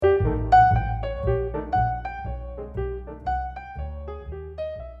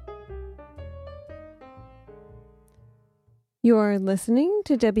You're listening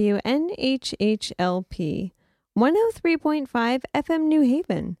to WNHHLP 103.5 FM New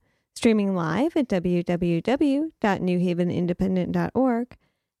Haven, streaming live at www.newhavenindependent.org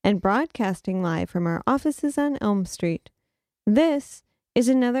and broadcasting live from our offices on Elm Street. This is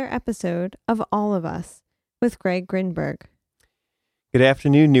another episode of All of Us with Greg Grinberg. Good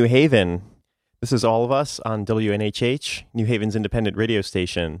afternoon, New Haven. This is All of Us on WNHH, New Haven's independent radio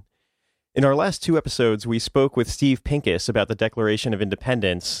station. In our last two episodes, we spoke with Steve Pincus about the Declaration of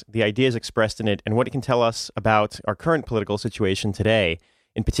Independence, the ideas expressed in it, and what it can tell us about our current political situation today.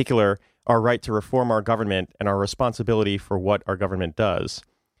 In particular, our right to reform our government and our responsibility for what our government does.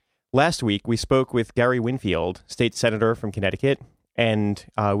 Last week, we spoke with Gary Winfield, state senator from Connecticut, and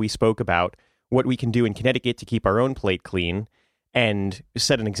we spoke about what we can do in Connecticut to keep our own plate clean and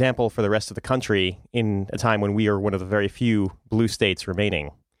set an example for the rest of the country in a time when we are one of the very few blue states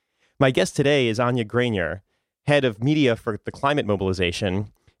remaining. My guest today is Anya Grenier, head of media for the Climate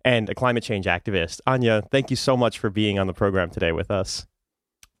Mobilization and a climate change activist. Anya, thank you so much for being on the program today with us.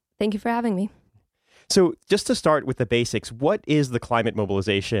 Thank you for having me. So just to start with the basics, what is the Climate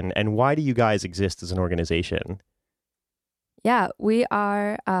Mobilization and why do you guys exist as an organization? Yeah, we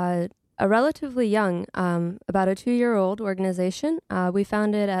are a relatively young, about a 2-year-old organization. We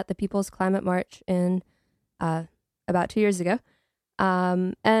founded at the People's Climate March in about 2 years ago.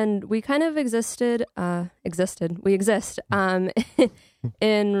 And we kind of we exist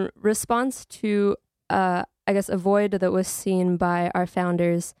in response to, I guess, a void that was seen by our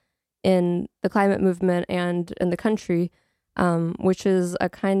founders in the climate movement and in the country, which is a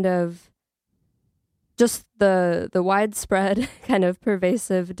kind of just the widespread kind of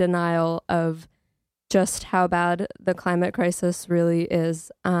pervasive denial of just how bad the climate crisis really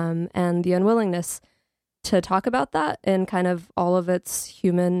is, and the unwillingness to talk about that and kind of all of its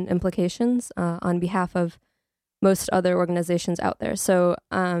human implications on behalf of most other organizations out there. So,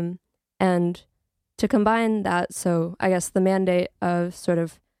 and to combine that, so I guess the mandate of sort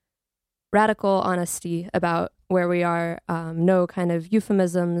of radical honesty about where we are, no kind of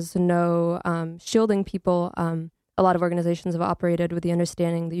euphemisms, no shielding people. A lot of organizations have operated with the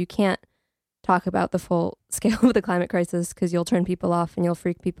understanding that you can't talk about the full scale of the climate crisis because you'll turn people off and you'll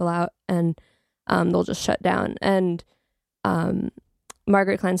freak people out and they'll just shut down. And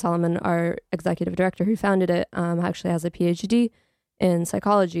Margaret Klein Solomon, our executive director who founded it, actually has a PhD in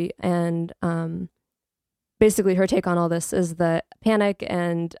psychology. And basically her take on all this is that panic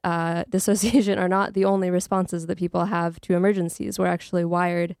and dissociation are not the only responses that people have to emergencies. We're actually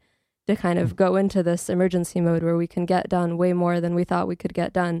wired to kind of go into this emergency mode where we can get done way more than we thought we could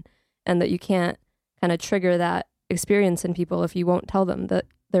get done. And that you can't kind of trigger that experience in people if you won't tell them that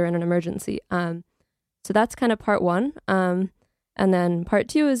they're in an emergency. So that's kind of part one. And then part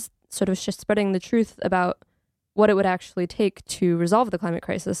two is sort of just spreading the truth about what it would actually take to resolve the climate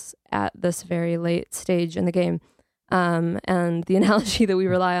crisis at this very late stage in the game. And the analogy that we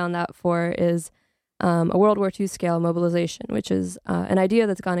rely on that for is a World War II scale mobilization, which is an idea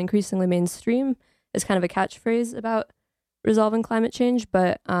that's gone increasingly mainstream, is kind of a catchphrase about resolving climate change.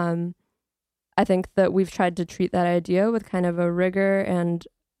 But I think that we've tried to treat that idea with kind of a rigor and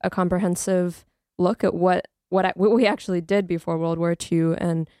a comprehensive look at what we actually did before World War II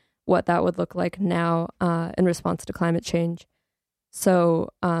and what that would look like now in response to climate change. So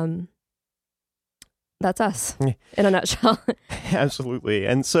that's us in a nutshell. Absolutely.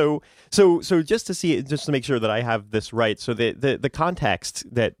 And so just to make sure that I have this right. So the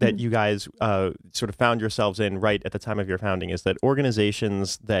context that you guys sort of found yourselves in right at the time of your founding is that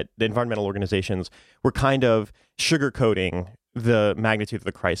the environmental organizations were kind of sugarcoating the magnitude of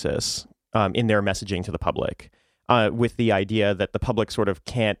the crisis in their messaging to the public, with the idea that the public sort of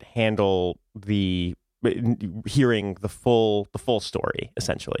can't handle hearing the full story,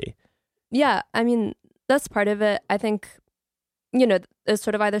 essentially. Yeah, I mean, that's part of it. I think, it's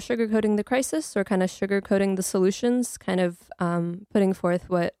sort of either sugarcoating the crisis or kind of sugarcoating the solutions, kind of putting forth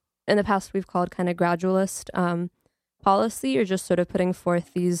what in the past we've called kind of gradualist policy, or just sort of putting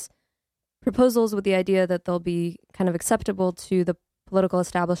forth these proposals with the idea that they'll be kind of acceptable to the political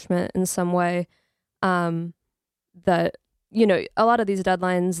establishment in some way. That, a lot of these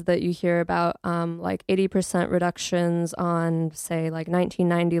deadlines that you hear about, like 80% reductions on, say, like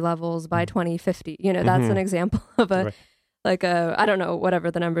 1990 levels by 2050, that's an example of I don't know, whatever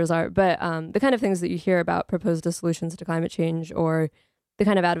the numbers are, but the kind of things that you hear about proposed solutions to climate change, or the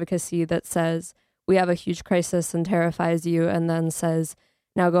kind of advocacy that says, we have a huge crisis and terrifies you, and then says,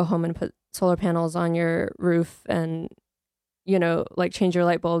 now go home and put solar panels on your roof and, change your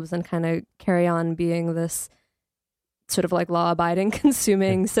light bulbs and kind of carry on being this sort of like law-abiding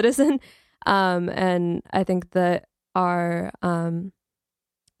consuming citizen. And I think that our our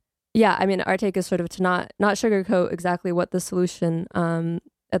take is sort of to not sugarcoat exactly what the solution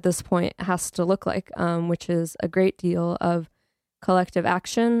at this point has to look like, which is a great deal of collective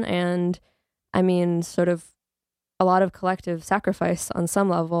action and, sort of a lot of collective sacrifice on some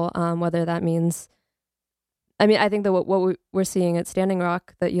level, whether that means, I think that what we're seeing at Standing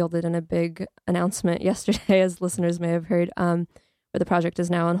Rock that yielded in a big announcement yesterday, as listeners may have heard, where the project is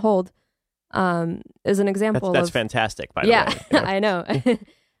now on hold, is an example that's of... fantastic, by the way. Yeah, I know.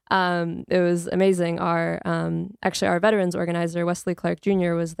 It was amazing. Our veterans organizer, Wesley Clark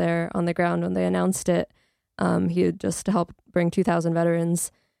Jr., was there on the ground when they announced it. He had just to help bring 2,000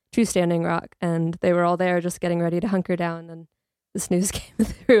 veterans to Standing Rock, and they were all there just getting ready to hunker down, and this news came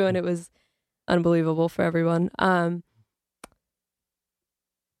through, and it was unbelievable for everyone. Anyway.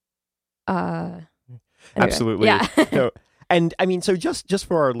 Absolutely. Yeah. No. And so just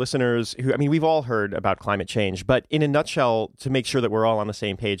for our listeners who, we've all heard about climate change, but in a nutshell, to make sure that we're all on the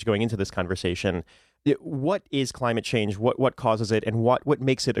same page going into this conversation, what is climate change? What causes it, and what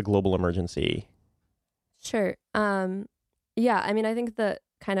makes it a global emergency? Sure. I think that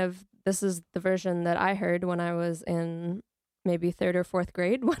this is the version that I heard when I was in maybe 3rd or 4th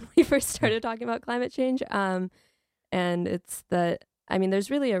grade when we first started talking about climate change. And it's that,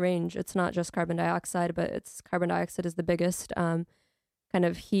 there's really a range. It's not just carbon dioxide, but carbon dioxide is the biggest kind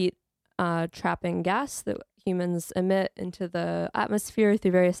of heat trapping gas that humans emit into the atmosphere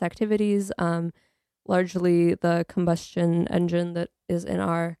through various activities, largely the combustion engine that is in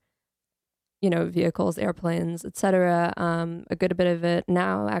our vehicles, airplanes, etc. A good bit of it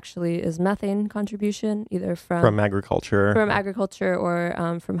now actually is methane contribution, either from agriculture,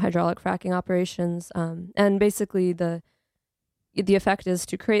 or from hydraulic fracking operations. And basically the effect is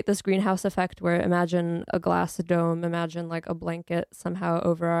to create this greenhouse effect where imagine a glass dome, imagine like a blanket somehow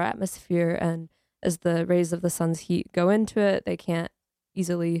over our atmosphere, and as the rays of the sun's heat go into it, they can't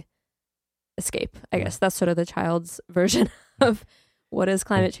easily escape. I guess that's sort of the child's version of what is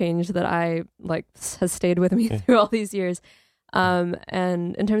climate change that has stayed with me through all these years.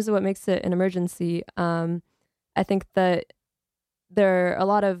 And in terms of what makes it an emergency, I think that there are a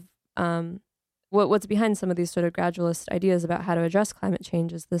lot of what's behind some of these sort of gradualist ideas about how to address climate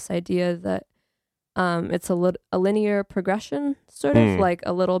change is this idea that it's a linear progression, sort of like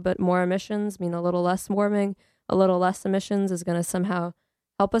a little bit more emissions mean a little less warming, a little less emissions is going to somehow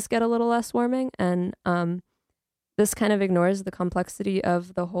help us get a little less warming. And this kind of ignores the complexity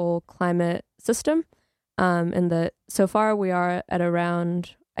of the whole climate system. And that so far we are at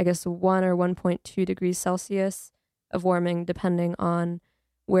around, 1 or 1.2 degrees Celsius of warming, depending on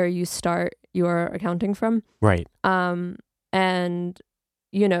where you start your accounting from. Right. But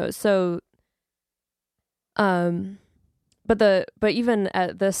even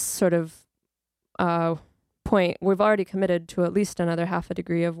at this sort of point, we've already committed to at least another 0.5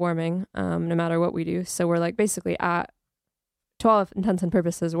 degree of warming, no matter what we do. So we're basically to all intents and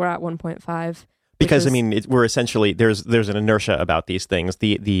purposes, we're at 1.5. Because we're essentially there's an inertia about these things.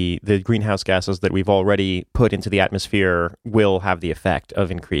 The greenhouse gases that we've already put into the atmosphere will have the effect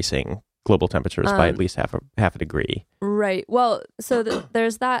of increasing global temperatures by at least half a degree. Right. Well, so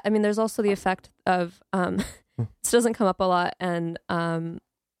there's that. There's also the effect of this doesn't come up a lot, and I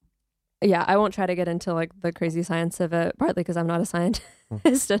won't try to get into the crazy science of it, partly because I'm not a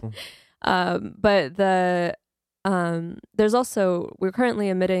scientist. But there's also, we're currently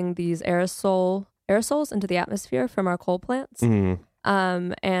emitting these aerosols into the atmosphere from our coal plants.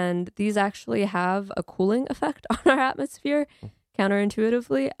 And these actually have a cooling effect on our atmosphere,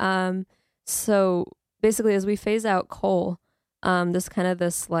 counterintuitively. So basically, as we phase out coal, this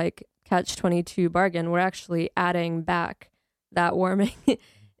catch-22 bargain, we're actually adding back that warming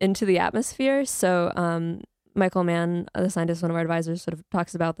into the atmosphere. So Michael Mann, the scientist, one of our advisors, sort of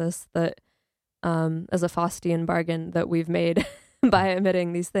talks about this, that as a Faustian bargain that we've made by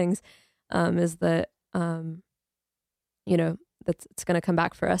emitting these things, is that, that's it's going to come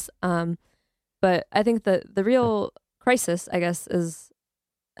back for us. But I think that the real crisis, I guess, is,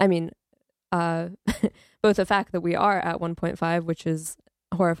 both the fact that we are at 1.5, which is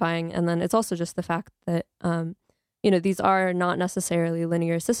horrifying, and then it's also just the fact that, these are not necessarily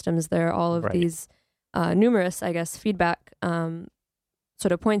linear systems. There are all of these numerous, I guess, feedback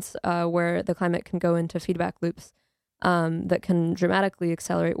sort of points where the climate can go into feedback loops that can dramatically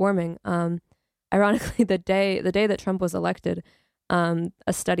accelerate warming. Ironically, the day that Trump was elected, a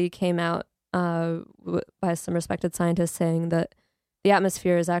study came out by some respected scientists saying that the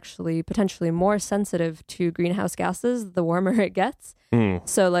atmosphere is actually potentially more sensitive to greenhouse gases the warmer it gets.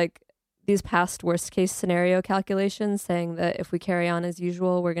 So these past worst case scenario calculations saying that if we carry on as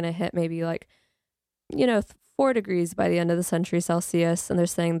usual, we're going to hit maybe 4 4 degrees by the end of the century Celsius, and they're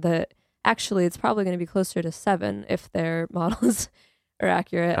saying that actually it's probably going to be closer to 7 if their models are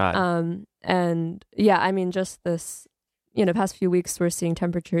accurate. And yeah, I mean, just this, past few weeks, we're seeing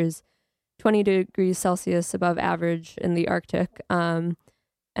temperatures 20 degrees Celsius above average in the Arctic. And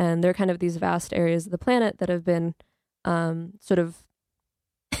they're kind of these vast areas of the planet that have been sort of,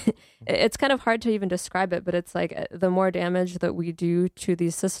 it's kind of hard to even describe it, but it's like the more damage that we do to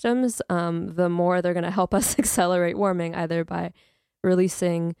these systems, the more they're going to help us accelerate warming, either by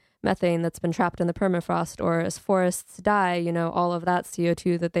releasing methane that's been trapped in the permafrost, or as forests die, all of that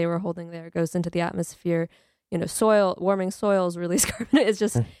CO2 that they were holding there goes into the atmosphere. Warming soils release carbon. It's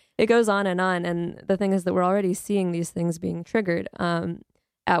just, it goes on. And the thing is that we're already seeing these things being triggered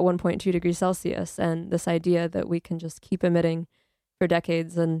at 1.2 degrees Celsius. And this idea that we can just keep emitting for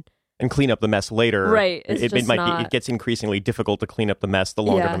decades and clean up the mess later. Right. It gets increasingly difficult to clean up the mess the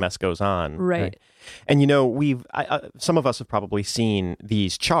longer the mess goes on. Right. And some of us have probably seen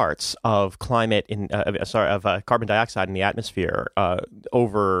these charts of climate of carbon dioxide in the atmosphere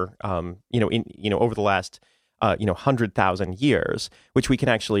over over the last 100,000 years, which we can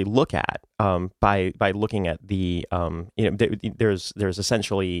actually look at by looking at the there's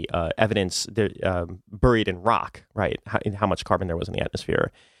essentially evidence buried in rock, right? How much carbon there was in the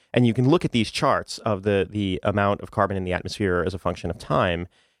atmosphere. And you can look at these charts of the amount of carbon in the atmosphere as a function of time,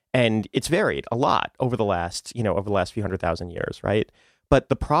 and it's varied a lot over the last few 100,000 years, right? But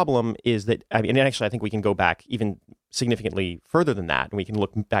the problem is that, I think we can go back even significantly further than that, and we can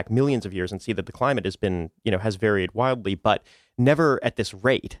look back millions of years and see that the climate has varied wildly, but never at this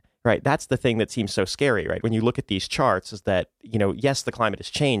rate, right? That's the thing that seems so scary, right? When you look at these charts, is that, yes, the climate has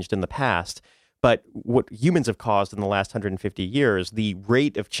changed in the past, but what humans have caused in the last 150 years, the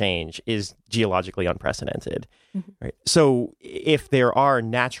rate of change is geologically unprecedented. Mm-hmm. Right? So if there are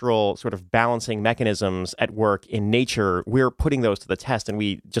natural sort of balancing mechanisms at work in nature, we're putting those to the test, and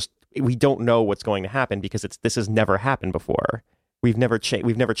we don't know what's going to happen because this has never happened before. We've never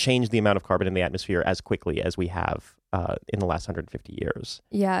changed the amount of carbon in the atmosphere as quickly as we have in the last 150 years.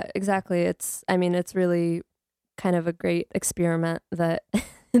 Yeah, exactly. It's really kind of a great experiment that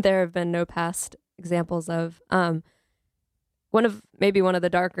there have been no past examples of. One of the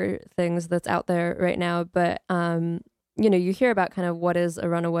darker things that's out there right now, but you hear about kind of what is a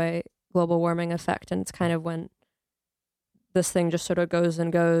runaway global warming effect, and it's kind of when this thing just sort of goes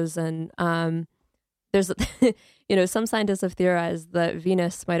and goes, and there's some scientists have theorized that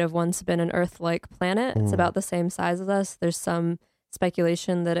Venus might have once been an Earth-like planet. It's about the same size as us. There's some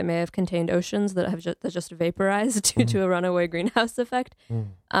speculation that it may have contained oceans that have just vaporized due to a runaway greenhouse effect.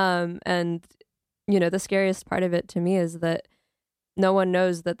 And the scariest part of it to me is that no one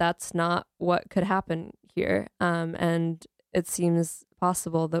knows that that's not what could happen here. And it seems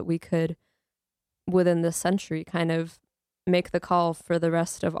possible that we could, within this century, kind of make the call for the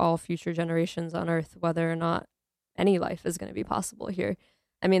rest of all future generations on Earth, whether or not any life is going to be possible here.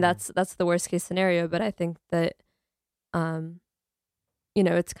 I mean, that's the worst case scenario, but I think that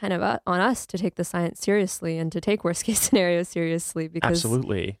it's kind of on us to take the science seriously and to take worst case scenarios seriously, because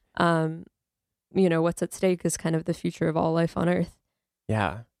absolutely, what's at stake is kind of the future of all life on Earth.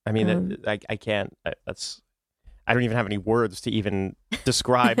 Yeah, I mean, I can't. I don't even have any words to even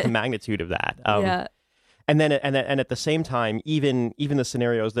describe the magnitude of that. Yeah. And then at the same time, even the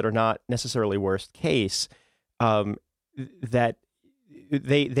scenarios that are not necessarily worst case, that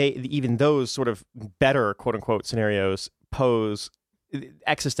they even those sort of better quote unquote scenarios pose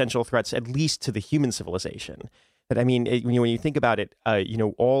existential threats, at least to the human civilization. But I mean, when you think about it,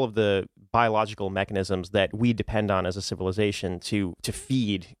 all of the biological mechanisms that we depend on as a civilization to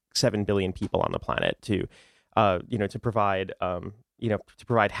feed 7 billion people on the planet, to provide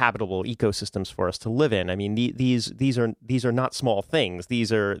habitable ecosystems for us to live in. I mean, these are not small things.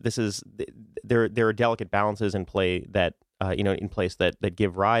 There are delicate balances in play that that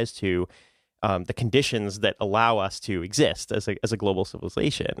give rise to the conditions that allow us to exist as a global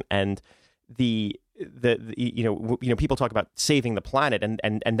civilization. And people talk about saving the planet,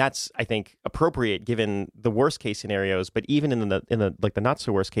 and that's, I think, appropriate given the worst case scenarios. But even in the not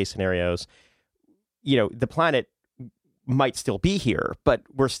so worst case scenarios, the planet might still be here, but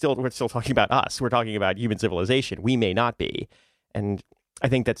we're still talking about us. We're talking about human civilization. We may not be, and I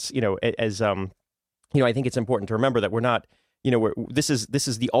think that's I think it's important to remember that we're not. This is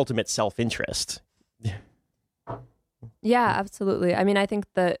the ultimate self-interest. Yeah, absolutely. I mean, I think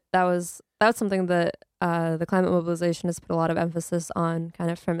that was something that the climate mobilization has put a lot of emphasis on,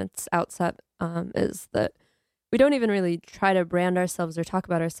 kind of from its outset, is that we don't even really try to brand ourselves or talk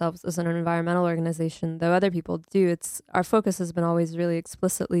about ourselves as an environmental organization, though other people do. Our focus has been always really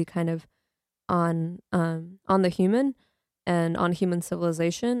explicitly kind of the human and on human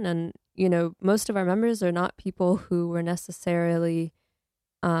civilization. And, you know, most of our members are not people who were necessarily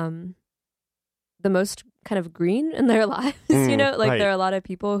the most kind of green in their lives, you know, like right. there are a lot of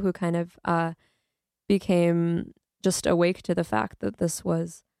people who kind of became just awake to the fact that this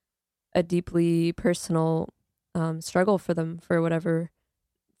was a deeply personal struggle for them for whatever,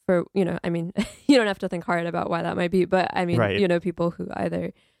 for, you know, I mean, you don't have to think hard about why that might be, but I mean, Right. you know, people who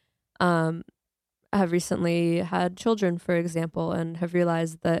either have recently had children, for example, and have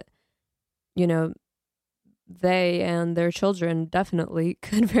realized that, you know, they and their children definitely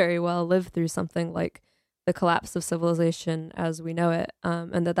could very well live through something like the collapse of civilization as we know it,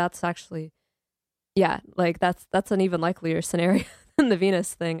 and that's actually, yeah, like that's an even likelier scenario than the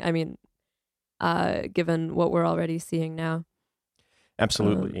Venus thing. I mean, given what we're already seeing now.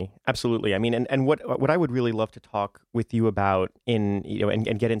 Absolutely. Absolutely. I mean, and what I would really love to talk with you about in, you know,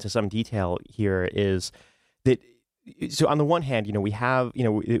 and get into some detail here is that, so on the one hand, you know, we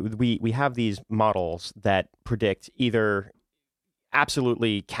have these models that predict either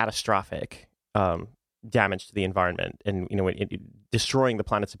absolutely catastrophic damage to the environment and, you know, destroying the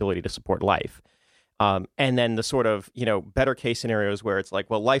planet's ability to support life. And then the sort of, you know, better case scenarios where it's like,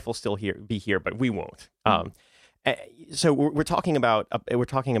 well, life will still be here, but we won't. So we're talking about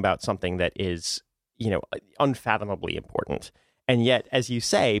something that is, you know, unfathomably important. And yet, as you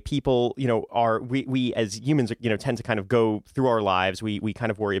say, people, you know, we as humans, you know, tend to kind of go through our lives. We kind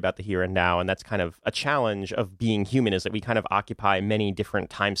of worry about the here and now. And that's kind of a challenge of being human, is that we kind of occupy many different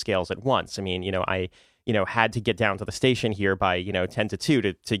timescales at once. I mean, you know, I had to get down to the station here by, you know, 10 to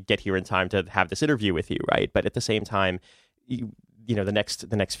 2 to get here in time to have this interview with you, right? But at the same time, you know, the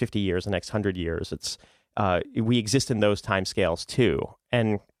next 50 years, the next 100 years, it's we exist in those timescales too.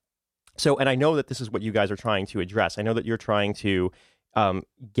 And I know that this is what you guys are trying to address. I know that you're trying to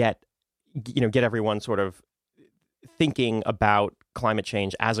get everyone sort of thinking about climate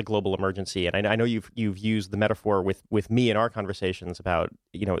change as a global emergency. And I know you've used the metaphor with me in our conversations about,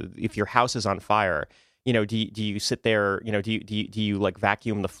 you know, if your house is on fire, you know, do you sit there, you know, do you like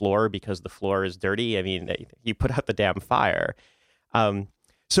vacuum the floor because the floor is dirty? I mean, you put out the damn fire.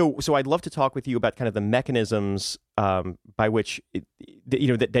 So I'd love to talk with you about kind of the mechanisms by which you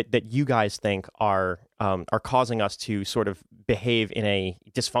know that you guys think are causing us to sort of behave in a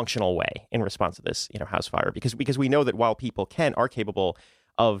dysfunctional way in response to this, you know, house fire, because we know that while people are capable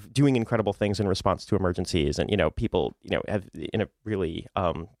of doing incredible things in response to emergencies, and, you know, people, you know, have in a really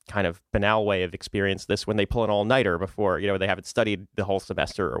kind of banal way have experienced this when they pull an all-nighter before, you know, they haven't studied the whole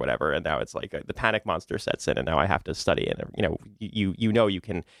semester or whatever, and now it's like the panic monster sets in, and now I have to study. And, you know, you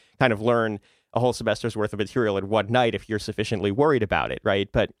can kind of learn a whole semester's worth of material in one night if you're sufficiently worried about it, right?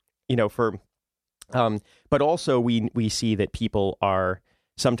 But, you know, but also we see that people are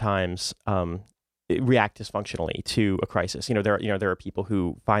sometimes react dysfunctionally to a crisis. You know, there are people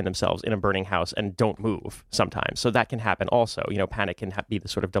who find themselves in a burning house and don't move sometimes. So that can happen also. You know, panic can be the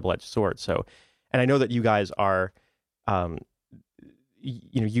sort of double-edged sword. So, and I know that you guys are,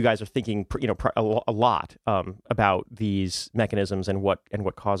 you guys are thinking, you know, a lot about these mechanisms and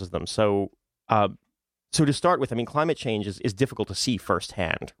what causes them. So, to start with, I mean, climate change is difficult to see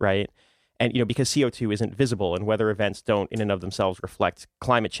firsthand, right? And, you know, because CO2 isn't visible and weather events don't in and of themselves reflect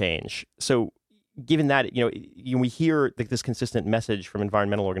climate change. So, given that, you know, we hear this consistent message from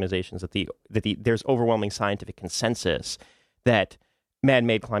environmental organizations that there's overwhelming scientific consensus that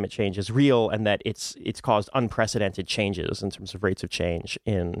man-made climate change is real and that it's caused unprecedented changes in terms of rates of change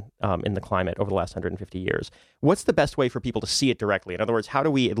in the climate over the last 150 years. What's the best way for people to see it directly? In other words, how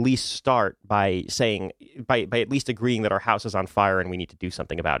do we at least start by saying, by at least agreeing that our house is on fire and we need to do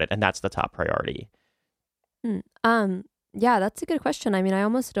something about it, and that's the top priority? Yeah, that's a good question. I mean, I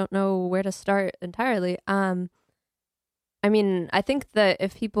almost don't know where to start entirely. I mean, I think that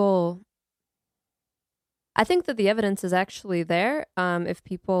the evidence is actually there. If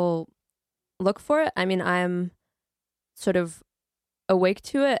people look for it, I mean, I'm sort of awake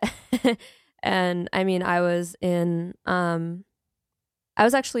to it. And I mean, I was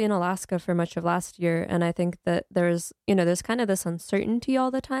actually in Alaska for much of last year. And I think that there's kind of this uncertainty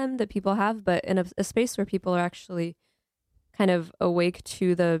all the time that people have, but in a space where people are actually kind of awake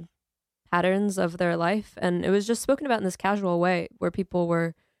to the patterns of their life. And it was just spoken about in this casual way where people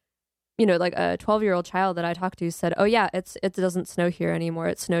were, you know, like a 12-year-old child that I talked to said, oh yeah, it doesn't snow here anymore.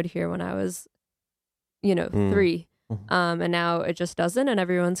 It snowed here when I was, you know, 3. And now it just doesn't. And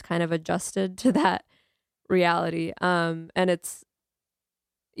everyone's kind of adjusted to that reality. And it's,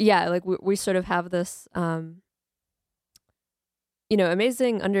 yeah, like we sort of have this, you know,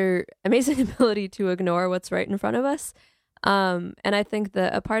 amazing ability to ignore what's right in front of us. And I think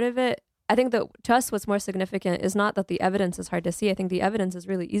that a part of it, I think that to us, what's more significant is not that the evidence is hard to see. I think the evidence is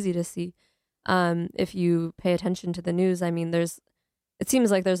really easy to see. If you pay attention to the news, I mean, it seems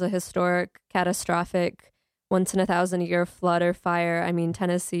like there's a historic, catastrophic, once in 1,000-year flood or fire. I mean,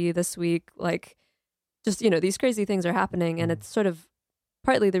 Tennessee this week, like, just, these crazy things are happening. And it's sort of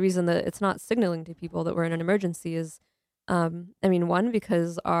partly the reason that it's not signaling to people that we're in an emergency is, one,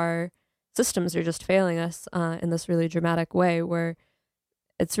 because our systems are just failing us in this really dramatic way where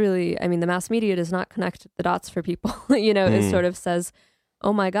it's really, the mass media does not connect the dots for people. It sort of says,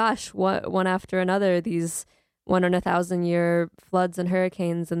 oh my gosh, what one after another, these 1 in 1,000-year floods and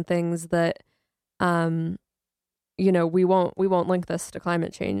hurricanes and things that, we won't link this to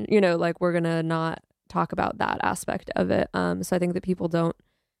climate change. Like we're gonna not talk about that aspect of it. So I think that people don't,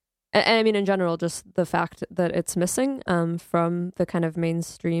 and in general, just the fact that it's missing from the kind of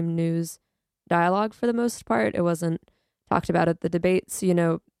mainstream news dialogue for the most part. It wasn't talked about at the debates.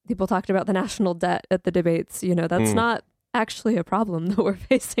 People talked about the national debt at the debates. That's not actually a problem that we're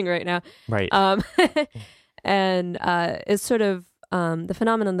facing right now. Right. And it's sort of the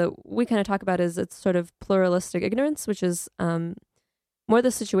phenomenon that we kind of talk about is it's sort of pluralistic ignorance, which is more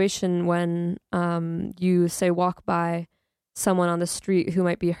the situation when you say walk by someone on the street who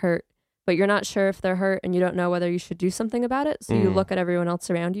might be hurt, but you're not sure if they're hurt and you don't know whether you should do something about it. So you look at everyone else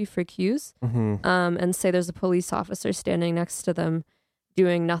around you for cues and say there's a police officer standing next to them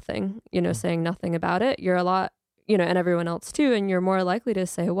doing nothing, saying nothing about it. You're a lot, and everyone else too. And you're more likely to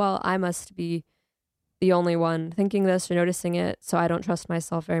say, well, I must be the only one thinking this or noticing it. So I don't trust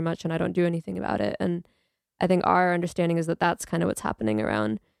myself very much and I don't do anything about it. And I think our understanding is that that's kind of what's happening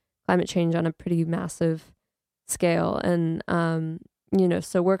around climate change on a pretty massive scale. And,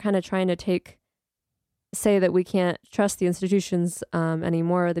 so we're kind of trying to say that we can't trust the institutions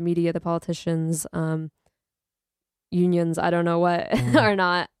anymore, the media, the politicians, unions, I don't know what, are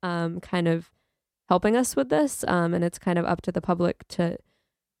not kind of helping us with this. And it's kind of up to the public to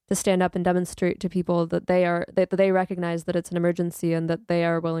stand up and demonstrate to people that they recognize that it's an emergency and that they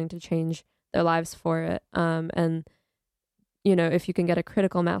are willing to change their lives for it. And, if you can get a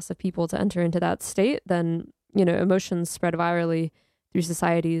critical mass of people to enter into that state, then, emotions spread virally through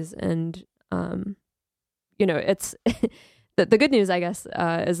societies. And, it's the good news, I guess,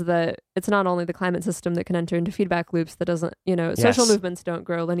 is that it's not only the climate system that can enter into feedback loops that doesn't, social movements don't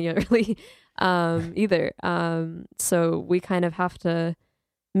grow linearly either. So we kind of have to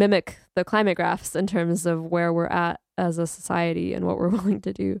mimic the climate graphs in terms of where we're at as a society and what we're willing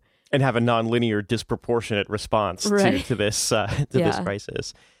to do. And have a nonlinear, disproportionate response to this this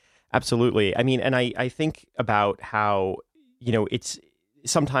crisis. Absolutely. And I think about how, it's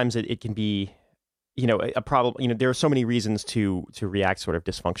sometimes it can be, a problem. There are so many reasons to react sort of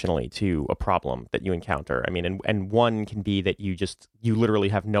dysfunctionally to a problem that you encounter. And one can be that you literally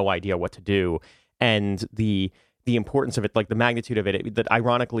have no idea what to do. And the importance of it, like the magnitude of it, that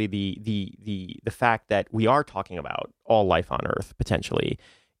ironically, the fact that we are talking about all life on Earth potentially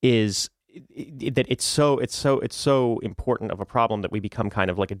is that it's so important of a problem that we become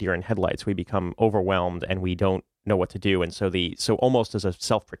kind of like a deer in headlights. We become overwhelmed and we don't know what to do. And so almost as a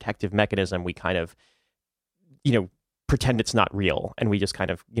self-protective mechanism, we kind of, pretend it's not real. And we just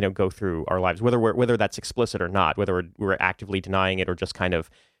kind of, go through our lives, whether that's explicit or not, whether we're actively denying it or just kind of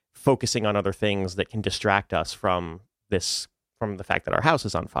focusing on other things that can distract us from the fact that our house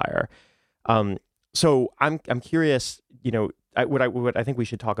is on fire. So I'm curious, what I think we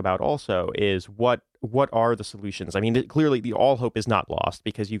should talk about also is what are the solutions? Clearly the all hope is not lost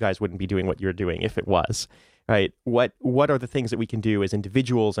because you guys wouldn't be doing what you're doing if it was, right? What are the things that we can do as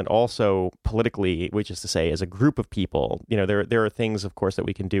individuals and also politically, which is to say as a group of people? There are things, of course, that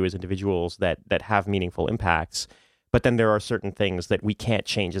we can do as individuals that have meaningful impacts. But then there are certain things that we can't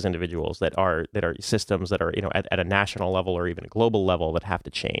change as individuals that are systems that are, at a national level or even a global level that have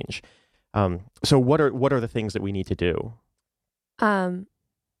to change. So what are the things that we need to do?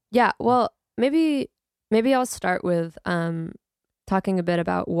 Well, maybe I'll start with talking a bit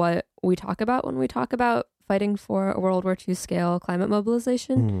about what we talk about when we talk about fighting for a World War II scale climate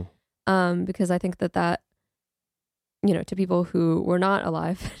mobilization. Because I think that to people who were not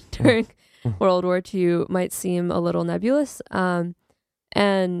alive during World War II might seem a little nebulous. And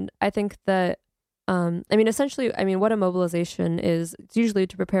I think that, essentially, what a mobilization is, it's usually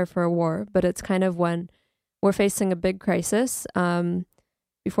to prepare for a war, but it's kind of when we're facing a big crisis.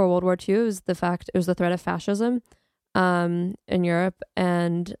 Before World War II, it was the threat of fascism in Europe.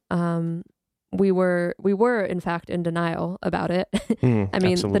 And we were in fact in denial about it.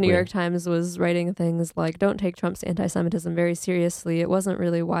 Absolutely. The New York Times was writing things like, don't take Trump's anti-Semitism very seriously. It wasn't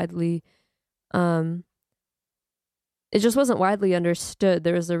really widely it just wasn't widely understood.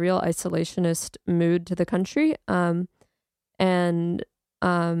 There was a real isolationist mood to the country, and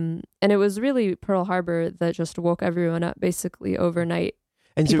it was really Pearl Harbor that just woke everyone up basically overnight.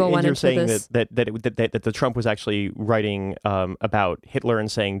 And you're saying that the Trump was actually writing about Hitler and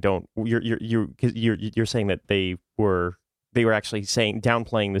saying you're saying that they were actually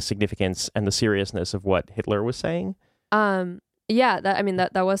downplaying the significance and the seriousness of what Hitler was saying. Yeah,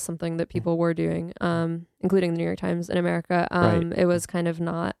 that was something that people were doing, including the New York Times in America. Right. It was kind of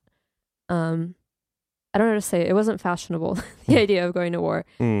not, I don't know how to say it. It wasn't fashionable, the idea of going to war.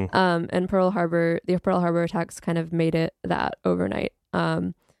 And the Pearl Harbor attacks kind of made it that overnight.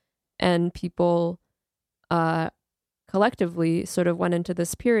 And people collectively sort of went into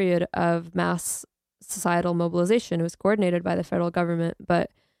this period of mass societal mobilization. It was coordinated by the federal government, but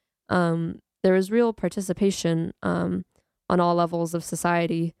there was real participation on all levels of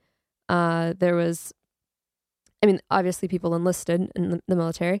society. There was, obviously people enlisted in the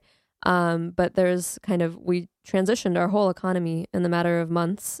military, but we transitioned our whole economy in the matter of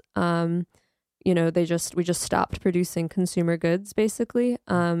months. We just stopped producing consumer goods basically,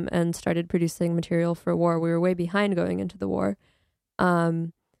 and started producing material for war. We were way behind going into the war.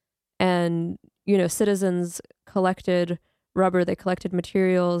 Citizens collected rubber, they collected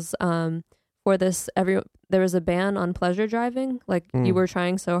materials, for this. There was a ban on pleasure driving. You were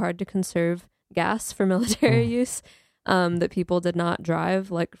trying so hard to conserve gas for military use, that people did not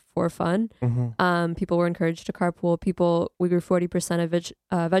drive for fun. People were encouraged to carpool. We grew 40%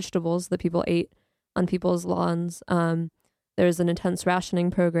 of vegetables that people ate on people's lawns. There was an intense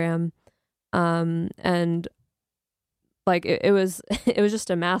rationing program, and it was just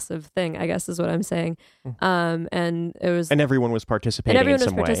a massive thing, I guess is what I'm saying. And everyone was participating.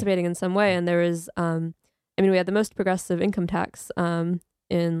 In some way. And there was, we had the most progressive income tax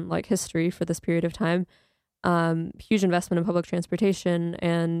in history for this period of time. Huge investment in public transportation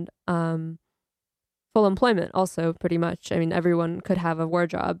and full employment also, pretty much. Everyone could have a war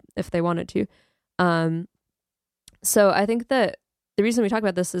job if they wanted to. So I think that the reason we talk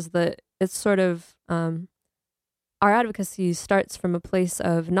about this is that it's sort of our advocacy starts from a place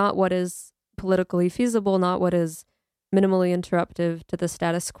of not what is politically feasible, not what is minimally interruptive to the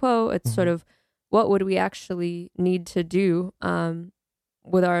status quo. It's sort of what would we actually need to do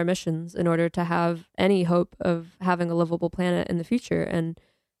with our emissions in order to have any hope of having a livable planet in the future. And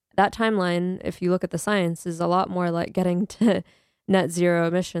that timeline, if you look at the science, is a lot more like getting to net zero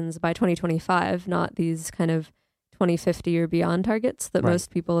emissions by 2025, not these kind of 2050 or beyond targets that most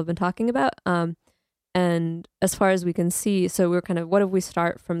people have been talking about. And as far as we can see, so we're kind of, what if we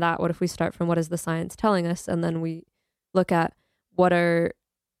start from that? What if we start from what is the science telling us? And then we look at what are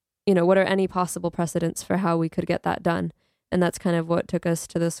any possible precedents for how we could get that done? And that's kind of what took us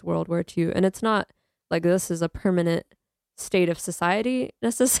to this World War II. And it's not like this is a permanent state of society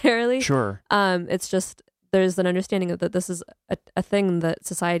necessarily. Sure. It's just, there's an understanding of that this is a thing that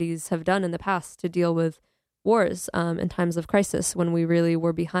societies have done in the past to deal with wars in times of crisis when we really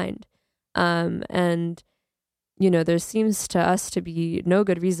were behind. And there seems to us to be no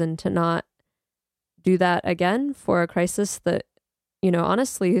good reason to not do that again for a crisis that,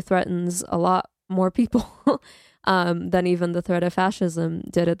 honestly threatens a lot more people than even the threat of fascism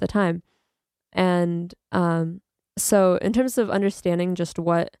did at the time. And so in terms of understanding just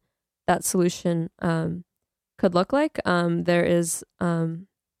what that solution could look like, there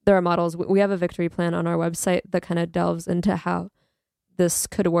are models. We have a victory plan on our website that kind of delves into how this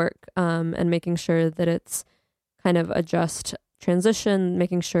could work, and making sure that it's kind of a just transition,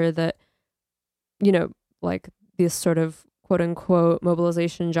 making sure that, these sort of quote unquote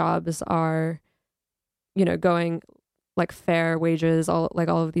mobilization jobs are, going fair wages, all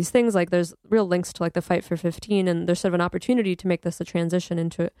of these things. There's real links to the Fight for 15, and there's sort of an opportunity to make this a transition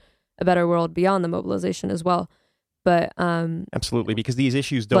into a better world beyond the mobilization as well. But absolutely, because these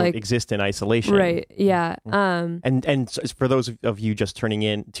issues don't exist in isolation, right? Yeah. And for those of you just tuning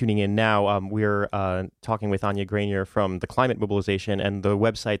in now, we're talking with Anya Granier from the Climate Mobilization, and the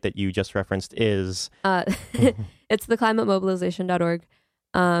website that you just referenced is it's theclimatemobilization.org.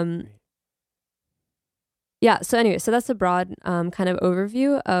 Yeah. So anyway, that's a broad kind of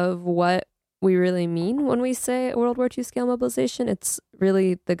overview of what we really mean when we say World War II scale mobilization. It's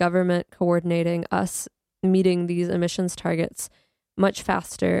really the government coordinating us meeting these emissions targets much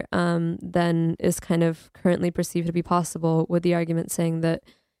faster than is kind of currently perceived to be possible, with the argument saying that,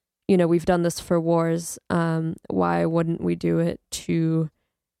 we've done this for wars. Why wouldn't we do it to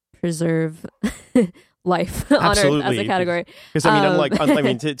preserve life on Earth as a category. Because I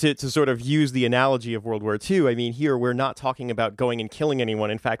mean, to sort of use the analogy of World War II, I mean, here we're not talking about going and killing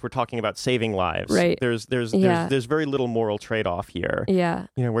anyone. In fact, we're talking about saving lives. Right. There's very little moral trade-off here. Yeah.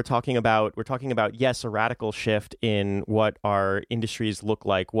 We're talking about yes, a radical shift in what our industries look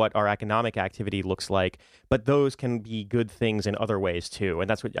like, what our economic activity looks like, but those can be good things in other ways too. And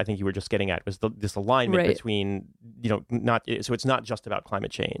that's what I think you were just getting at, was this alignment between, so it's not just about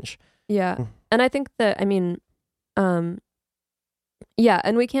climate change. Yeah. And I think that, I mean, and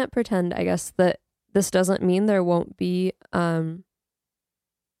we can't pretend, I guess, that this doesn't mean there won't be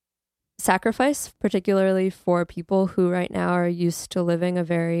sacrifice, particularly for people who right now are used to living a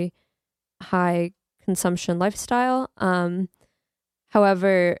very high consumption lifestyle.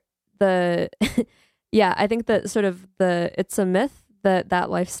 However, I think that sort of it's a myth that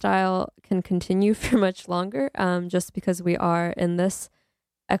lifestyle can continue for much longer, just because we are in this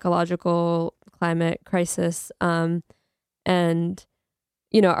ecological climate crisis. And,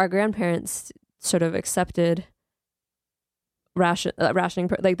 our grandparents sort of accepted rationing,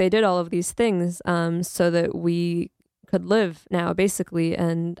 like they did all of these things so that we could live now, basically.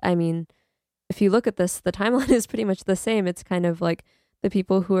 And I mean, if you look at this, the timeline is pretty much the same. It's kind of like the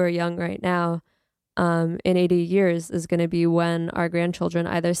people who are young right now in 80 years is going to be when our grandchildren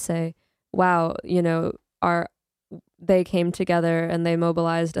either say, wow, they came together and they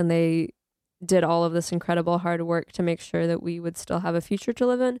mobilized and they did all of this incredible hard work to make sure that we would still have a future to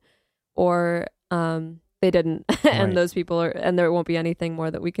live in, or they didn't. And those people and there won't be anything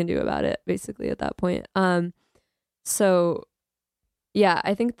more that we can do about it, basically, at that point. So yeah,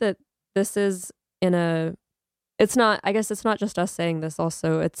 I think that this is it's not just us saying this.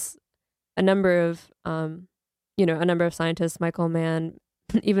 Also, it's a number of scientists, Michael Mann,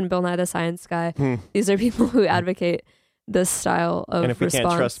 even Bill Nye the Science Guy. These are people who advocate this style of response. And if we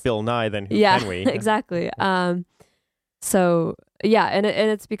can't trust Bill Nye, then who can we? Exactly. So yeah, and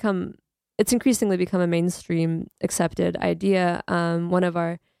it's increasingly become a mainstream accepted idea. One of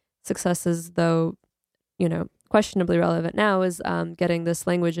our successes, though, questionably relevant now, is getting this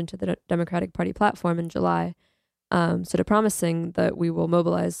language into the Democratic Party platform in July, sort of promising that we will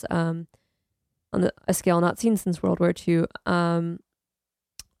mobilize on a scale not seen since World War II to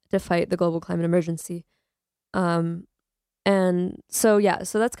fight the global climate emergency. And so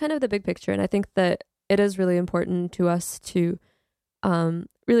that's kind of the big picture. And I think that it is really important to us to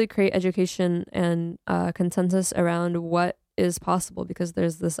really create education and consensus around what is possible, because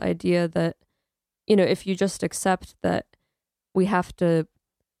there's this idea that, if you just accept that we are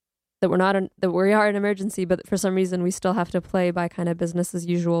an emergency, but for some reason we still have to play by kind of business as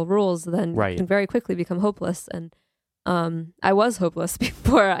usual rules, then you can very quickly become hopeless. And I was hopeless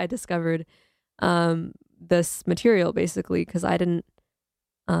before I discovered this material, basically, because I didn't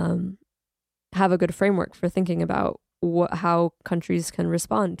have a good framework for thinking about how countries can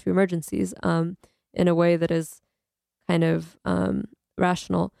respond to emergencies in a way that is kind of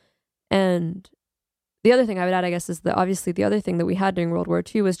rational. And the other thing I would add, I guess, is that obviously the other thing that we had during World War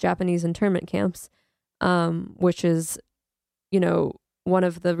II was Japanese internment camps, which is, one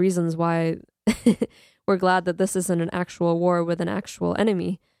of the reasons why we're glad that this isn't an actual war with an actual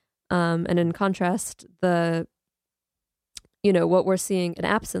enemy. And in contrast, what we're seeing in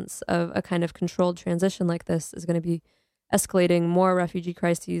absence of a kind of controlled transition like this is going to be escalating more refugee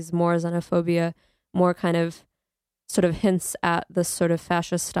crises, more xenophobia, more kind of sort of hints at this sort of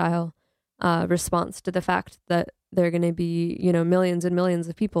fascist style response to the fact that there are going to be, millions and millions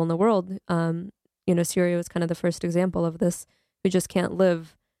of people in the world. Syria was kind of the first example of this, who just can't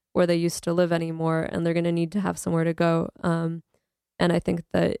live where they used to live anymore, and they're going to need to have somewhere to go. And I think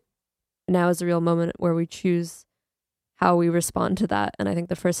that now is a real moment where we choose how we respond to that. And I think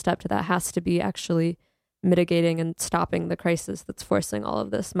the first step to that has to be actually mitigating and stopping the crisis that's forcing all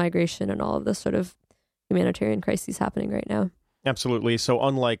of this migration and all of this sort of humanitarian crises happening right now. Absolutely. So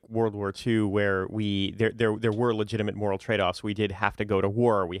unlike World War II, where there were legitimate moral trade-offs, we did have to go to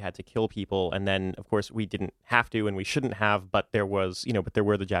war. We had to kill people, and then of course we didn't have to, and we shouldn't have. But there were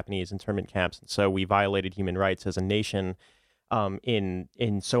the Japanese internment camps, and so we violated human rights as a nation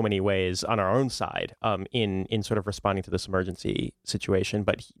in so many ways on our own side in sort of responding to this emergency situation.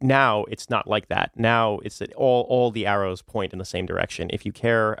 But now it's not like that. Now it's that all the arrows point in the same direction. If you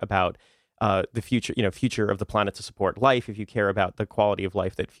care about the future of the planet to support life, if you care about the quality of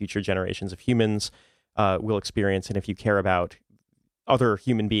life that future generations of humans will experience, and if you care about other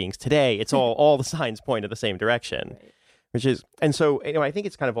human beings today, it's all the signs point in the same direction. Right. Which is, and so I think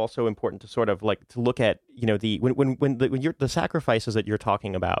it's kind of also important to sort of like to look at the sacrifices that you're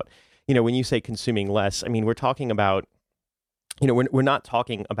talking about. When you say consuming less, I mean we're talking about we're not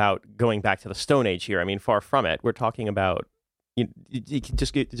talking about going back to the Stone Age here. I mean, far from it. We're talking about, you can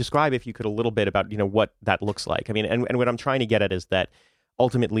just describe, if you could, a little bit about, what that looks like. I mean, and what I'm trying to get at is that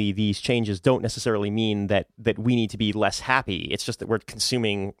ultimately these changes don't necessarily mean that we need to be less happy. It's just that we're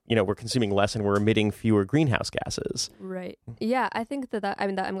consuming less and we're emitting fewer greenhouse gases. Right. Yeah, I think that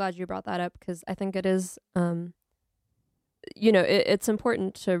I'm glad you brought that up, because I think it is, it's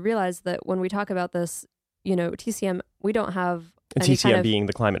important to realize that when we talk about this, TCM, we don't have And any TCM kind of, being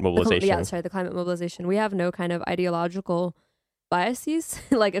the climate mobilization. the climate mobilization. We have no kind of ideological biases.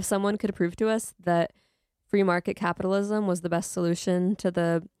 Like, if someone could prove to us that free market capitalism was the best solution to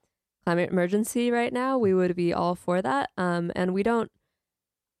the climate emergency right now, we would be all for that. And we don't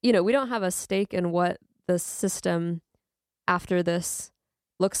have a stake in what the system after this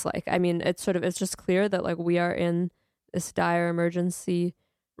looks like. I mean, it's just clear that, like, we are in this dire emergency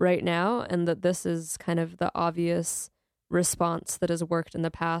right now, and that this is kind of the obvious response that has worked in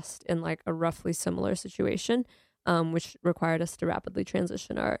the past in, like, a roughly similar situation, which required us to rapidly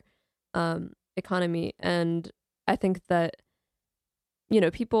transition our economy. And I think that,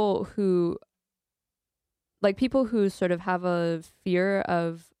 people who sort of have a fear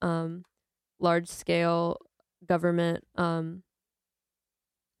of large scale government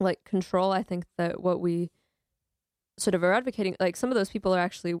control, I think that what we sort of are advocating, like, some of those people are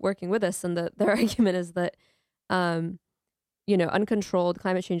actually working with us, and their argument is that uncontrolled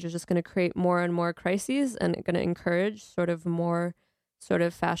climate change is just going to create more and more crises, and going to encourage sort of more sort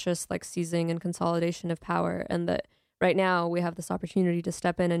of fascist, like, seizing and consolidation of power. And that right now we have this opportunity to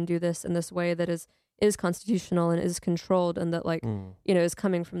step in and do this in this way that is constitutional and is controlled, and that, like, is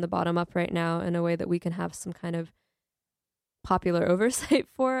coming from the bottom up right now in a way that we can have some kind of popular oversight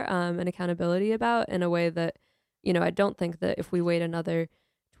for, and accountability about, in a way that, I don't think that if we wait another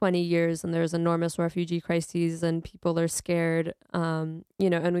 20 years and there's enormous refugee crises and people are scared, and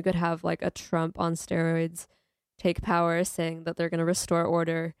we could have, like, a Trump on steroids take power saying that they're going to restore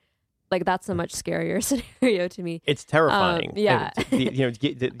order. Like, that's a much scarier scenario to me. It's terrifying. Yeah.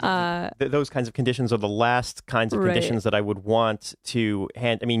 Those kinds of conditions are the last kinds of conditions that I would want to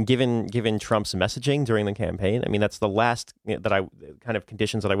hand. I mean, given Trump's messaging during the campaign, I mean, that's the last kind of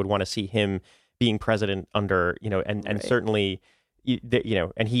conditions that I would want to see him being president under, and certainly,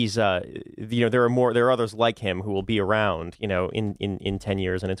 and he's, there are others like him who will be around, in 10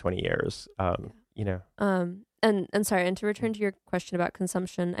 years and in 20 years, And sorry, and to return to your question about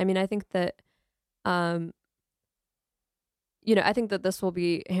consumption, I mean, I think that, I think that this will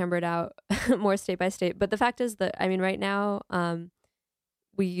be hammered out more state by state. But the fact is that, I mean, right now,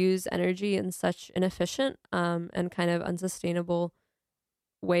 we use energy in such inefficient and kind of unsustainable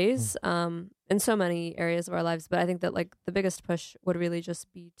ways in so many areas of our lives. But I think that, like, the biggest push would really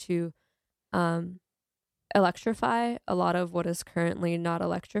just be to electrify a lot of what is currently not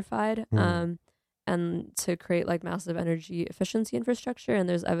electrified. And to create, like, massive energy efficiency infrastructure. And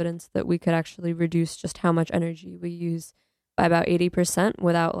there's evidence that we could actually reduce just how much energy we use by about 80%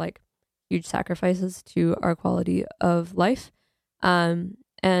 without, like, huge sacrifices to our quality of life. And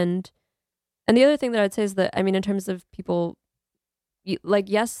the other thing that I'd say is that, I mean, in terms of people, like,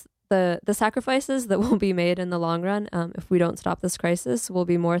 yes, the sacrifices that will be made in the long run, if we don't stop this crisis, will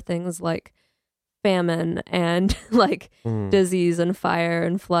be more things like famine and, like, disease and fire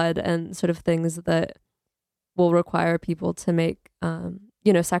and flood and sort of things that will require people to make,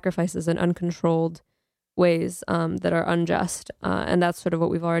 sacrifices in uncontrolled ways that are unjust. And that's sort of what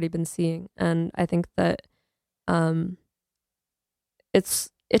we've already been seeing. And I think that it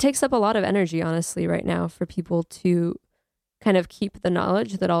takes up a lot of energy, honestly, right now for people to kind of keep the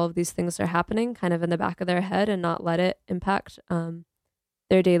knowledge that all of these things are happening kind of in the back of their head and not let it impact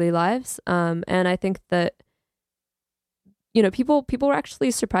their daily lives. And I think that, people were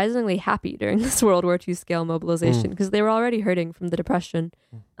actually surprisingly happy during this World War II scale mobilization, because they were already hurting from the Depression.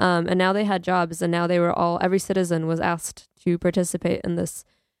 And now they had jobs, and now every citizen was asked to participate in this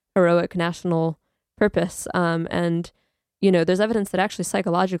heroic national purpose. And, there's evidence that actually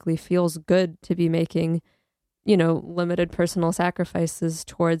psychologically feels good to be making, limited personal sacrifices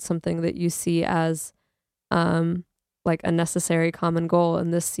towards something that you see as, like, a necessary common goal.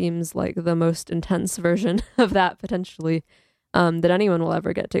 And this seems like the most intense version of that, potentially, that anyone will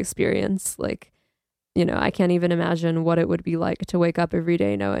ever get to experience. Like, I can't even imagine what it would be like to wake up every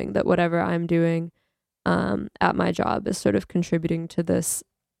day knowing that whatever I'm doing at my job is sort of contributing to this,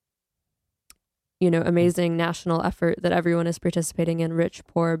 amazing national effort that everyone is participating in, rich,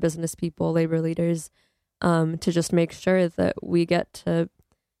 poor, business people, labor leaders, to just make sure that we get to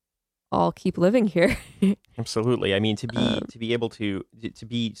all keep living here. Absolutely. I mean, to be able to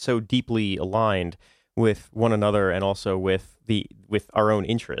be so deeply aligned with one another and also with our own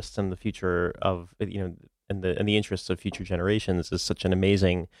interests and the future of, and the interests of future generations is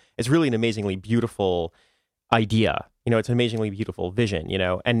it's really an amazingly beautiful idea. It's an amazingly beautiful vision,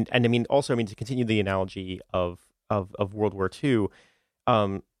 and I mean, also, to continue the analogy of World War II,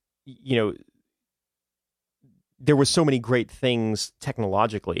 there was so many great things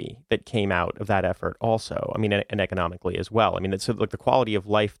technologically that came out of that effort also. And economically as well. So like the quality of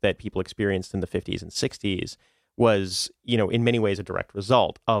life that people experienced in the 50s and 60s was, in many ways a direct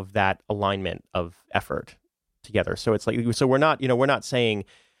result of that alignment of effort together. So it's like, so we're not saying,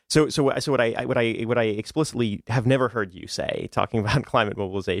 so what I explicitly have never heard you say, talking about climate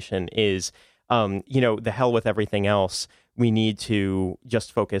mobilization, is, the hell with everything else. We need to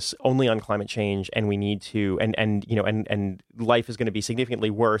just focus only on climate change, and we need to, and life is going to be significantly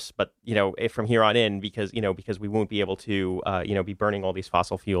worse. But if from here on in, because we won't be able to, be burning all these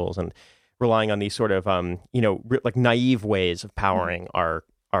fossil fuels and relying on these sort of, like naive ways of powering our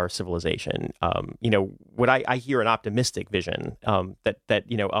civilization. What I hear an optimistic vision that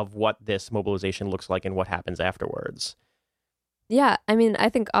of what this mobilization looks like and what happens afterwards. Yeah, I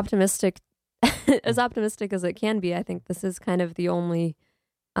think optimistic. As optimistic as it can be, I think this is kind of the only,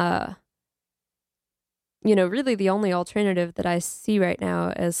 really the only alternative that I see right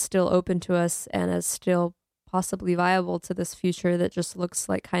now as still open to us and as still possibly viable to this future that just looks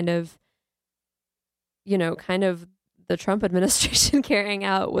like kind of the Trump administration carrying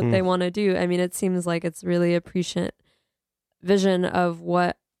out what they want to do. It seems like it's really a prescient vision of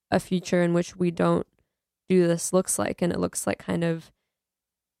what a future in which we don't do this looks like, and it looks like kind of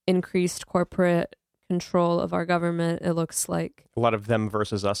increased corporate control of our government. It looks like a lot of them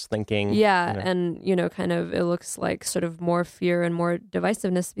versus us thinking. Yeah, and kind of it looks like sort of more fear and more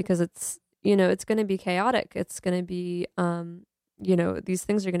divisiveness because it's it's going to be chaotic. It's going to be these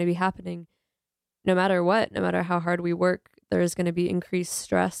things are going to be happening no matter what, no matter how hard we work. There is going to be increased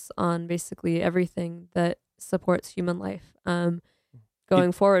stress on basically everything that supports human life.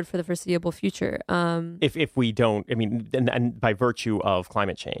 Going forward for the foreseeable future. If we don't, and by virtue of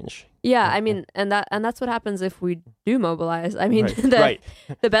climate change. Yeah, and that's what happens if we do mobilize. Right.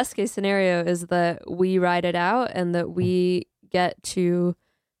 The best case scenario is that we ride it out and that we get to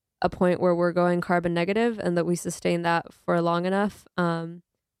a point where we're going carbon negative and that we sustain that for long enough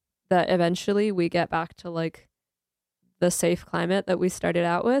that eventually we get back to like the safe climate that we started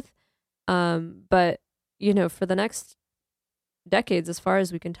out with. But for the next decades, as far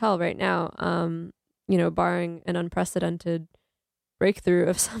as we can tell right now, barring an unprecedented breakthrough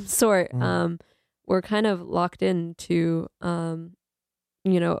of some sort, we're kind of locked into,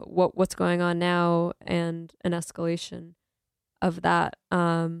 what's going on now and an escalation of that.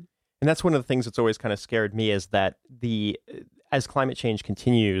 And that's one of the things that's always kind of scared me is that as climate change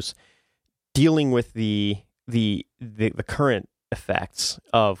continues, dealing with the current effects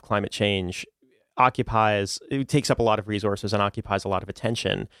of climate change it takes up a lot of resources and occupies a lot of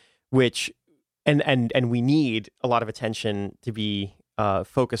attention, which and we need a lot of attention to be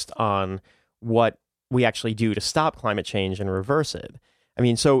focused on what we actually do to stop climate change and reverse it.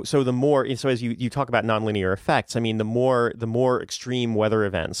 So the more, as you talk about nonlinear effects, the more extreme weather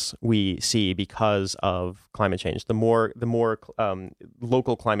events we see because of climate change, the more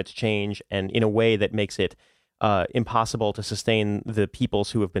local climates change, and in a way that makes it impossible to sustain the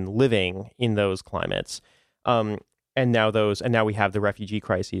peoples who have been living in those climates. And now we have the refugee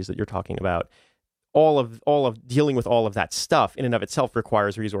crises that you're talking about. All of dealing with all of that stuff in and of itself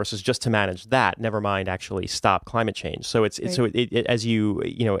requires resources just to manage that, never mind actually stop climate change. So it's right. So it as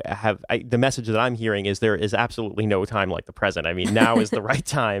the message that I'm hearing is there is absolutely no time like the present. Now is the right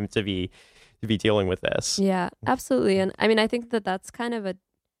time to be dealing with this. Yeah, absolutely. And I think that's kind of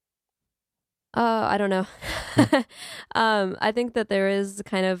I don't know. I think that there is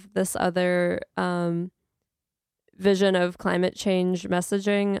kind of this other vision of climate change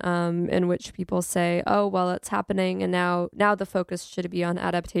messaging in which people say, oh, well, it's happening, and now the focus should be on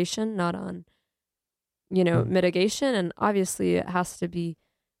adaptation, not on, mitigation. And obviously it has to be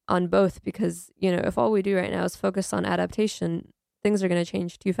on both, because, if all we do right now is focus on adaptation, things are going to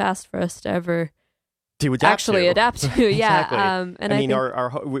change too fast for us to ever to adapt to. Yeah. Exactly.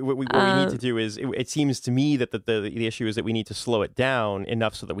 What we need to do is, it seems to me that the issue is that we need to slow it down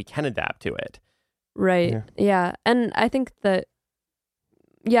enough so that we can adapt to it. Right. Yeah. And I think that,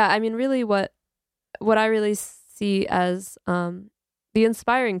 really what I really see as the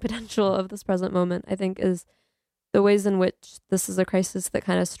inspiring potential of this present moment, I think, is the ways in which this is a crisis that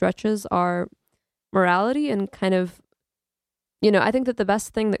kind of stretches our morality and kind of, I think that the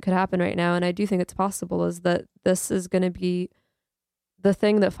best thing that could happen right now, and I do think it's possible, is that this is going to be the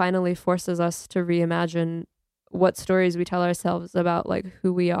thing that finally forces us to reimagine what stories we tell ourselves about like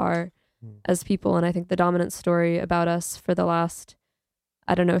who we are as people. And I think the dominant story about us for the last,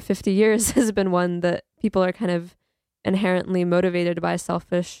 50 years has been one that people are kind of inherently motivated by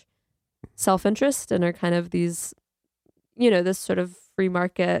selfish self-interest and are kind of these, this sort of free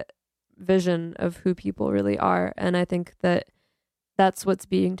market vision of who people really are. And I think that that's what's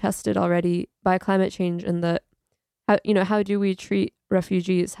being tested already by climate change, and that how do we treat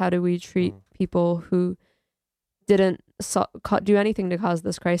refugees? How do we treat people who didn't do anything to cause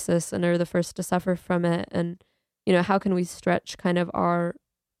this crisis and are the first to suffer from it? And, how can we stretch kind of our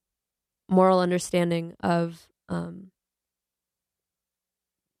moral understanding of,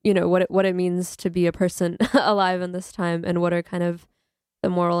 what it means to be a person alive in this time, and what are kind of the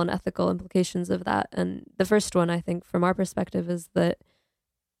moral and ethical implications of that? And the first one, I think, from our perspective, is that,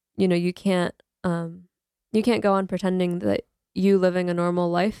 you can't go on pretending that you living a normal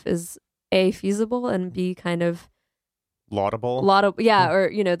life is A, feasible, and B, kind of laudable. Or,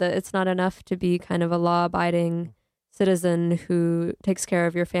 that it's not enough to be kind of a law-abiding citizen who takes care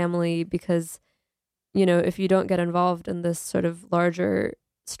of your family, because, if you don't get involved in this sort of larger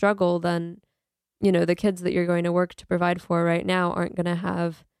struggle, then, the kids that you're going to work to provide for right now aren't going to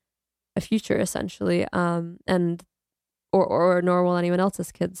have a future, essentially, and nor will anyone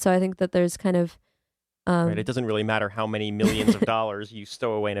else's kids. So I think that there's kind of right. It doesn't really matter how many millions of dollars you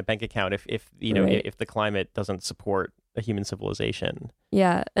stow away in a bank account if if the climate doesn't support a human civilization.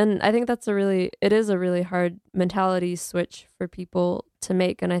 Yeah, and I think it is a really hard mentality switch for people to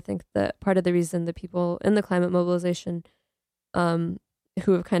make. And I think that part of the reason the people in the climate mobilization, who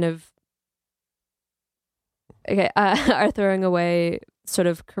have kind of are throwing away sort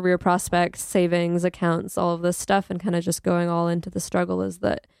of career prospects, savings accounts, all of this stuff, and kind of just going all into the struggle, is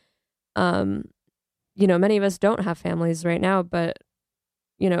that many of us don't have families right now, but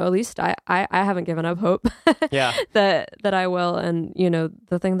at least I haven't given up hope. Yeah. that I will. And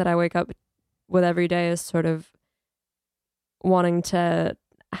the thing that I wake up with every day is sort of wanting to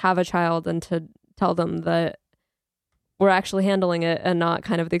have a child and to tell them that we're actually handling it, and not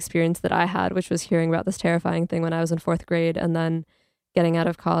kind of the experience that I had, which was hearing about this terrifying thing when I was in 4th grade, and then getting out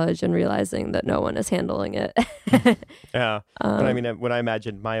of college and realizing that no one is handling it. Yeah. When I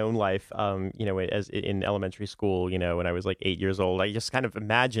imagined my own life, as in elementary school, when I was like 8 years old, I just kind of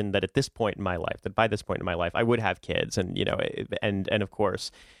imagined that by this point in my life, I would have kids. And, and of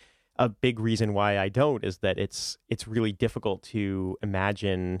course, a big reason why I don't is that it's really difficult to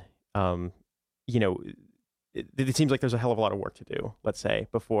imagine, it seems like there's a hell of a lot of work to do, let's say,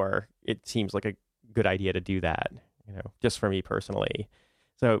 before it seems like a good idea to do that, just for me personally.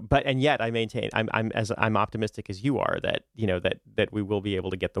 So, and yet I maintain I'm optimistic as you are that, that we will be able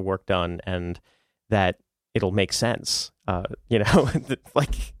to get the work done, and that it'll make sense, I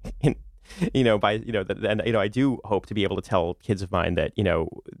do hope to be able to tell kids of mine that,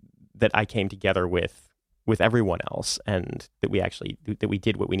 that I came together with everyone else, and that we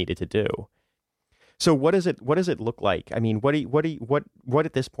did what we needed to do. So what does it look like? I mean, what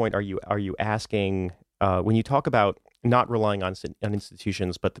at this point are you asking when you talk about not relying on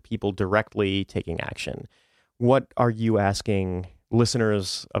institutions, but the people directly taking action? What are you asking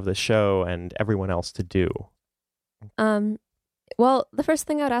listeners of the show and everyone else to do? Well, the first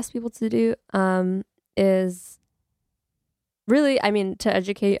thing I would ask people to do is really, to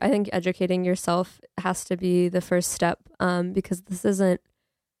educate. I think educating yourself has to be the first step, because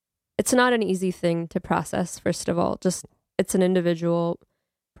it's not an easy thing to process, first of all. Just, it's an individual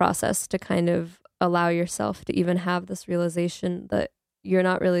process to kind of allow yourself to even have this realization that you're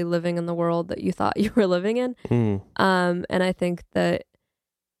not really living in the world that you thought you were living in. And I think that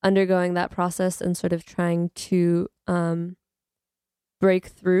undergoing that process and sort of trying to break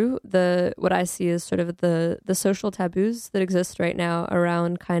through what I see as sort of the social taboos that exist right now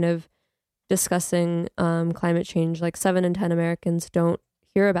around kind of discussing climate change. Like 7 in 10 Americans don't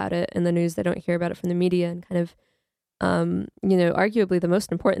hear about it in the news. They don't hear about it from the media, and kind of, arguably the most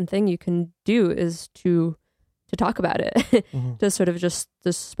important thing you can do is to talk about it, to sort of just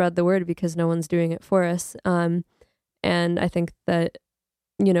spread the word, because no one's doing it for us. And I think that,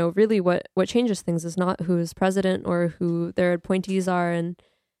 really what changes things is not who is president or who their appointees are, and,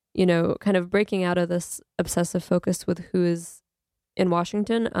 kind of breaking out of this obsessive focus with who is in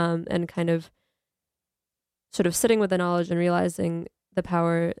Washington, and kind of sort of sitting with the knowledge and realizing the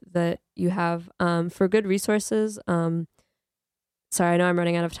power that you have for good resources. Sorry, I know I'm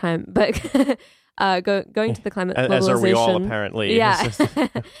running out of time, but going to the climate mobilization. As are we all, apparently. Yeah.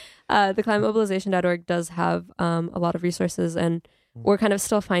 The climatemobilization.org does have a lot of resources, and we're kind of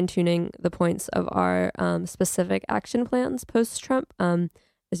still fine-tuning the points of our specific action plans post-Trump.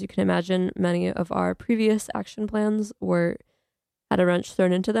 As you can imagine, many of our previous action plans had a wrench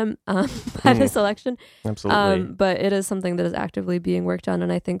thrown into them by this election. Absolutely. But it is something that is actively being worked on.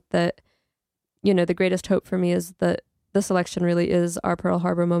 And I think that, the greatest hope for me is that this election really is our Pearl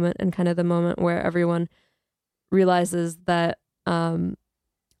Harbor moment, and kind of the moment where everyone realizes that,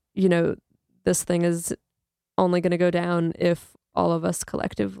 this thing is only going to go down if all of us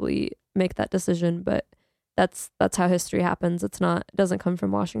collectively make that decision. But that's how history happens. It doesn't come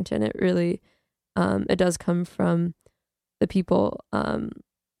from Washington. It really, it does come from the people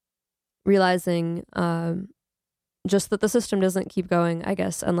realizing just that the system doesn't keep going, I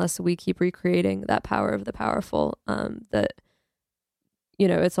guess, unless we keep recreating that power of the powerful, that,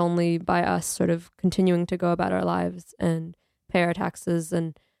 it's only by us sort of continuing to go about our lives and pay our taxes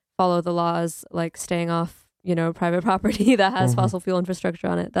and follow the laws, like staying off, private property that has fossil fuel infrastructure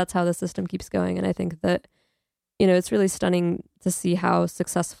on it. That's how the system keeps going. And I think that, it's really stunning to see how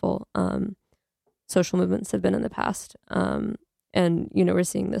successful social movements have been in the past. And, we're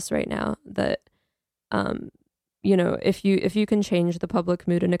seeing this right now that, if you can change the public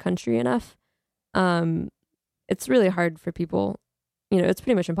mood in a country enough, it's really hard for people, it's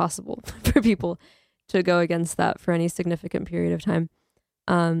pretty much impossible for people to go against that for any significant period of time.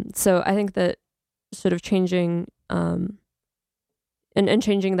 So I think that sort of changing, and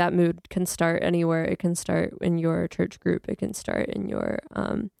changing that mood can start anywhere. It can start in your church group. It can start in your,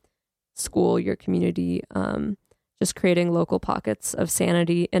 school, your community. Just creating local pockets of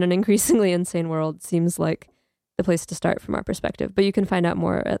sanity in an increasingly insane world seems like the place to start from our perspective. But you can find out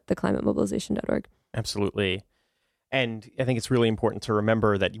more at theclimatemobilization.org. Absolutely. And I think it's really important to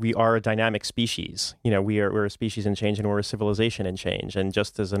remember that we are a dynamic species. We're a species in change, and we're a civilization in change. And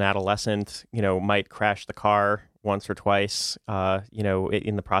just as an adolescent, might crash the car once or twice,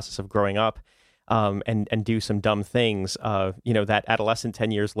 in the process of growing up, and do some dumb things, that adolescent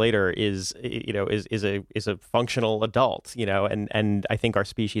 10 years later is a functional adult, and I think our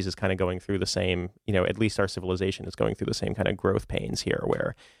species is kind of going through the same, at least our civilization is going through the same kind of growth pains here,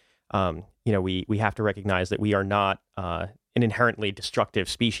 where, we have to recognize that we are not an inherently destructive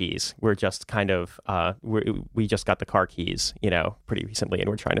species. We're just kind of, we just got the car keys, pretty recently, and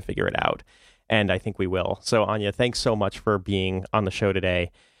we're trying to figure it out. And I think we will. So Anya, thanks so much for being on the show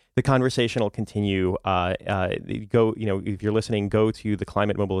today. The conversation will continue. If you're listening, go to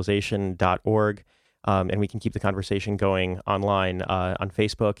theclimatemobilization.org, and we can keep the conversation going online on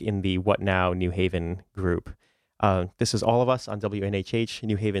Facebook in the What Now New Haven group. This is All of Us on WNHH,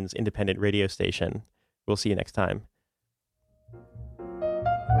 New Haven's independent radio station. We'll see you next time.